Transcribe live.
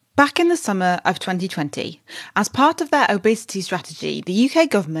Back in the summer of 2020, as part of their obesity strategy, the UK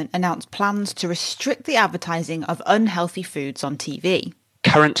government announced plans to restrict the advertising of unhealthy foods on TV.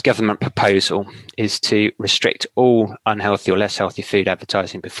 Current government proposal is to restrict all unhealthy or less healthy food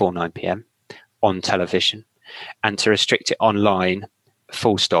advertising before 9 p.m. on television and to restrict it online,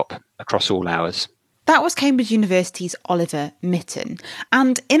 full stop, across all hours. That was Cambridge University's Oliver Mytton,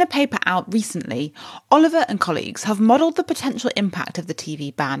 and in a paper out recently, Oliver and colleagues have modelled the potential impact of the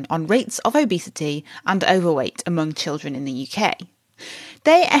TV ban on rates of obesity and overweight among children in the UK.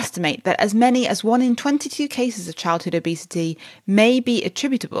 They estimate that as many as 1 in 22 cases of childhood obesity may be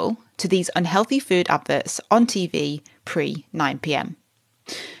attributable to these unhealthy food adverts on TV pre-9 p.m.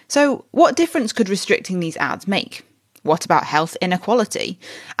 So, what difference could restricting these ads make? What about health inequality?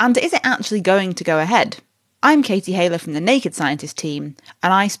 And is it actually going to go ahead? I'm Katie Haylor from the Naked Scientist team,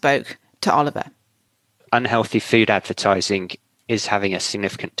 and I spoke to Oliver. Unhealthy food advertising is having a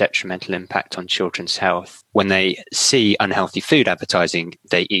significant detrimental impact on children's health. When they see unhealthy food advertising,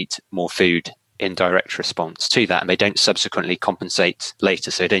 they eat more food in direct response to that, and they don't subsequently compensate later,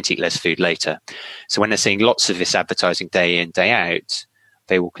 so they don't eat less food later. So when they're seeing lots of this advertising day in, day out,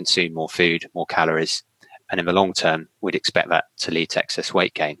 they will consume more food, more calories. And in the long term, we'd expect that to lead to excess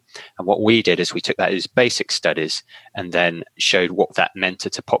weight gain. And what we did is we took that as basic studies and then showed what that meant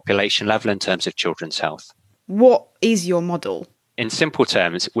at a population level in terms of children's health. What is your model? In simple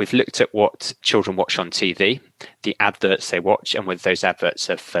terms, we've looked at what children watch on TV, the adverts they watch, and whether those adverts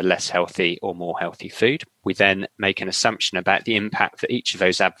are for less healthy or more healthy food. We then make an assumption about the impact that each of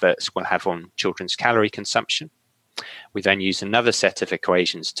those adverts will have on children's calorie consumption. We then use another set of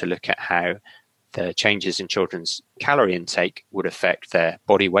equations to look at how the changes in children's calorie intake would affect their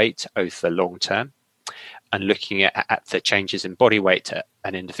body weight over the long term. And looking at the changes in body weight at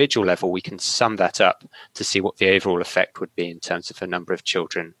an individual level, we can sum that up to see what the overall effect would be in terms of the number of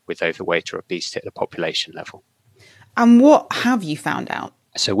children with overweight or obesity at the population level. And what have you found out?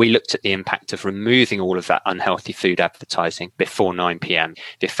 So we looked at the impact of removing all of that unhealthy food advertising before 9 p.m,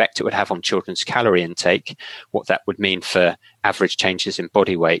 the effect it would have on children's calorie intake, what that would mean for average changes in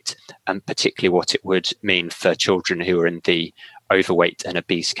body weight, and particularly what it would mean for children who are in the overweight and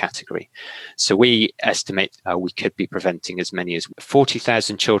obese category. So we estimate we could be preventing as many as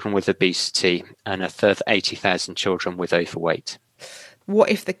 40,000 children with obesity and a further 80,000 children with overweight. What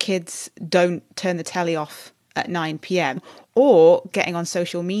if the kids don't turn the telly off at 9 p.m. or getting on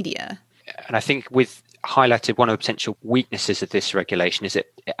social media? And I think we've highlighted one of the potential weaknesses of this regulation is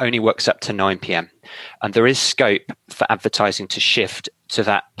it only works up to 9 p.m. And there is scope for advertising to shift to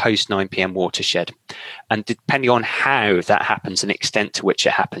that post 9 p.m. watershed. And depending on how that happens and the extent to which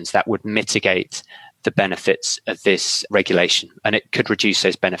it happens, that would mitigate the benefits of this regulation. And it could reduce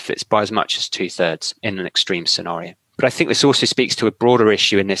those benefits by as much as 2/3 in an extreme scenario. But I think this also speaks to a broader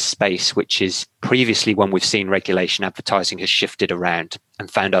issue in this space, which is previously when we've seen regulation, advertising has shifted around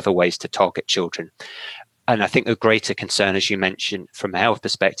and found other ways to target children. And I think the greater concern, as you mentioned, from a health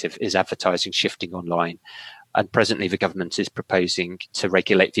perspective, is advertising shifting online. And presently, the government is proposing to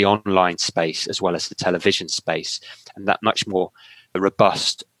regulate the online space as well as the television space. And that much more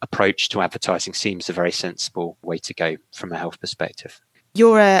robust approach to advertising seems a very sensible way to go from a health perspective.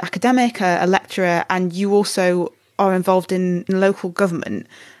 You're an academic, a lecturer, and you also are involved in local government.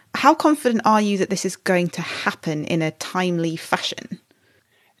 How confident are you that this is going to happen in a timely fashion?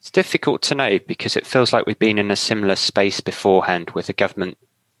 It's difficult to know because it feels like we've been in a similar space beforehand with the government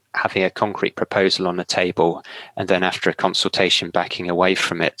having a concrete proposal on the table and then after a consultation backing away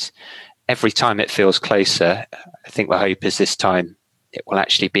from it. Every time it feels closer, I think the hope is this time it will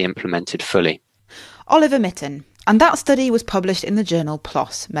actually be implemented fully. Oliver Mytton, and that study was published in the journal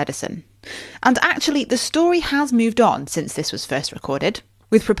PLOS Medicine. And actually, the story has moved on since this was first recorded,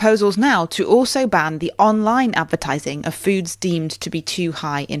 with proposals now to also ban the online advertising of foods deemed to be too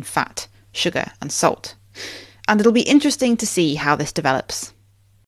high in fat, sugar and salt. And it'll be interesting to see how this develops.